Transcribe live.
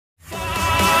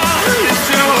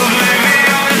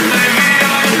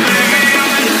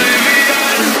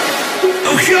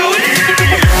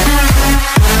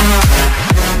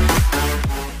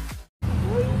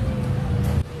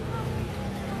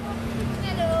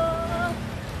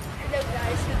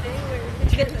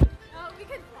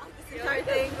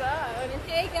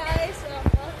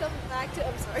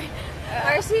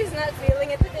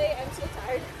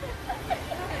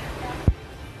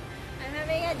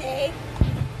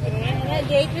a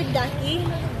date with Ducky.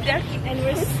 Ducky. And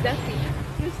where's Ducky?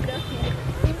 Who's Ducky?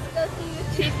 It's Ducky, you're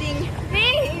cheating. Me?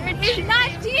 It's not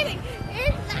cheating.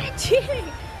 It's not cheating.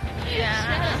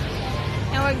 Yeah.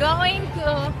 And we're going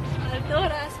to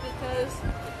Alturas because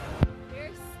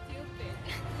we're stupid.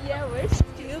 Yeah, we're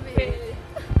stupid.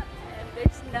 And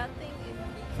there's nothing in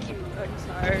BQ. I'm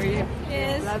sorry.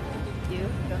 Yes. Love BQ.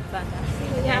 Don't fun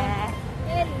us. Yeah.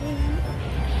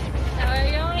 Now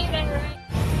we're going right.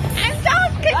 I'm so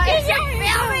confused. You're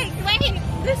filming. Wait,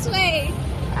 this way.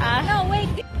 No, wait.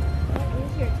 What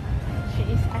is your type? She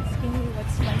is asking me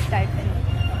what's my type and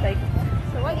like.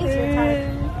 So what is your type?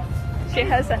 She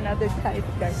has another type,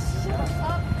 guys. Shut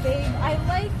up, babe. I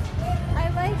like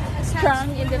Strong,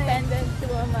 women. independent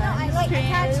woman. No, I like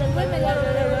attached women.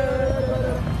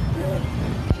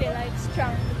 She likes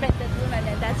strong, independent women,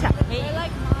 and that's how me. I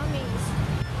like mommies.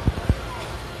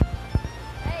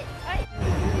 Hey, hey.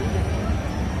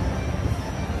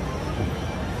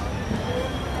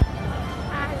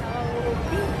 Hello.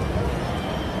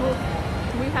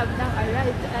 We have now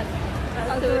arrived at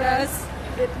Alturas.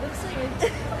 It looks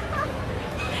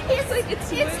like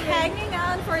It's hanging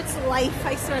on for its life,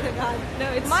 I swear to God.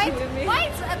 No, it's Mine's swimming.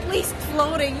 at least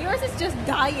floating. Yours is just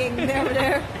dying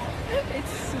there.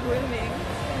 It's swimming.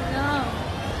 No.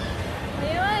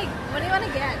 What do you want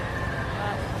to get?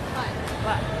 What?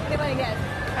 What? What do you want to get?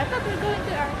 I thought we were going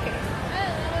to arcade. I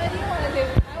don't know. What do you want to do?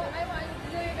 I want to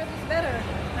do it because it's better.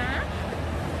 Huh?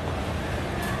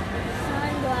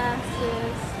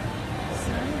 Sunglasses.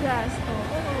 Sunglasses.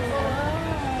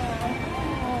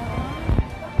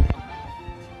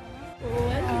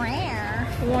 Rare.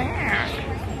 Where?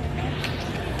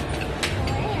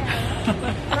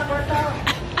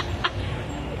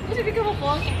 Did you become a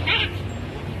phone?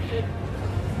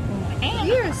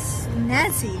 You're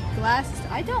snazzy glasses.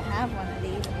 I don't have one of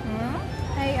these.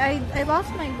 I lost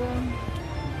my broom.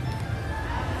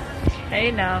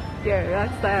 Hey now, you're a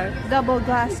rock star. Double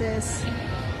glasses.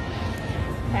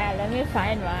 Yeah, let me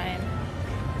find mine.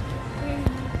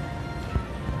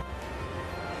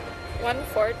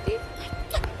 140.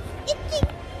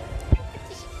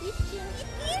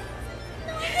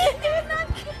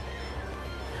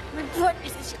 My butt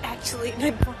is actually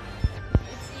my butt.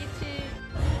 It's eating.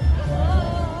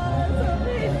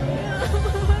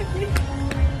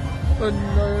 Oh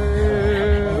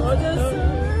no!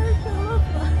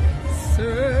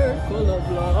 Circle of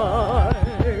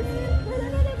life.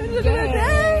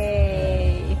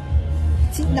 Yay!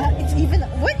 It's even.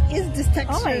 What is this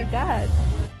texture? Oh my god.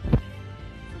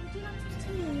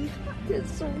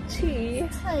 It's so cheap.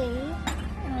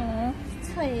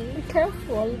 Be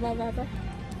careful, Baba.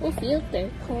 Oh, filter.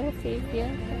 Coffee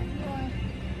filter.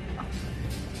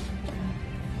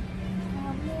 I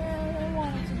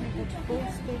wanted to make a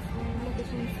poster for look at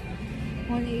some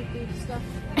 180 stuff.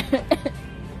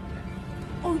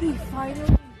 Oh, they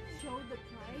finally showed the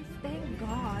price. Thank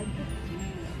God.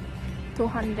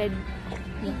 200.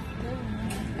 Yeah.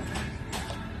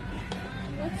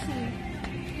 Let's see.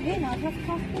 Do they not have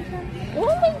coffee?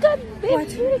 Oh my god, babe. What?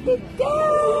 Look at that.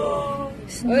 Oh,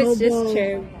 it's just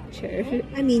chair.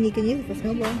 I mean, you can use it for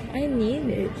snowball. I need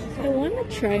it. I want to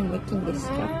try making this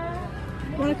stuff.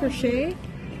 Want to crochet?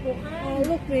 Oh,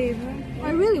 look, babe.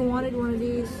 I really wanted one of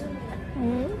these.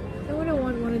 I would have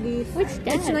wanted one of these. What's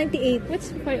that? It's 98. What's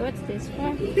this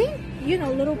for? Paint, you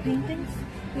know, little paintings.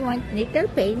 You want little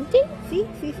painting? See?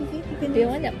 You can Do you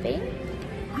want to paint?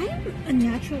 I'm a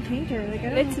natural painter. Like, I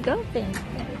don't Let's go paint.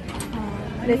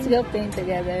 I Let's mean, go paint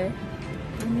together.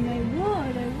 I mean, I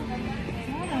would.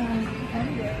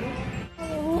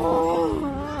 Oh,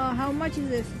 how much is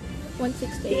this?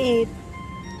 168. 68.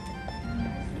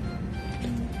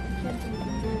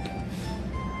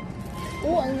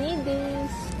 Oh, I need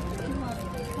this.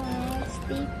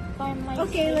 Stick for my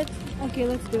Okay,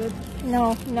 let's do it.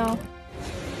 No.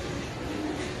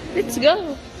 Let's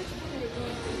go.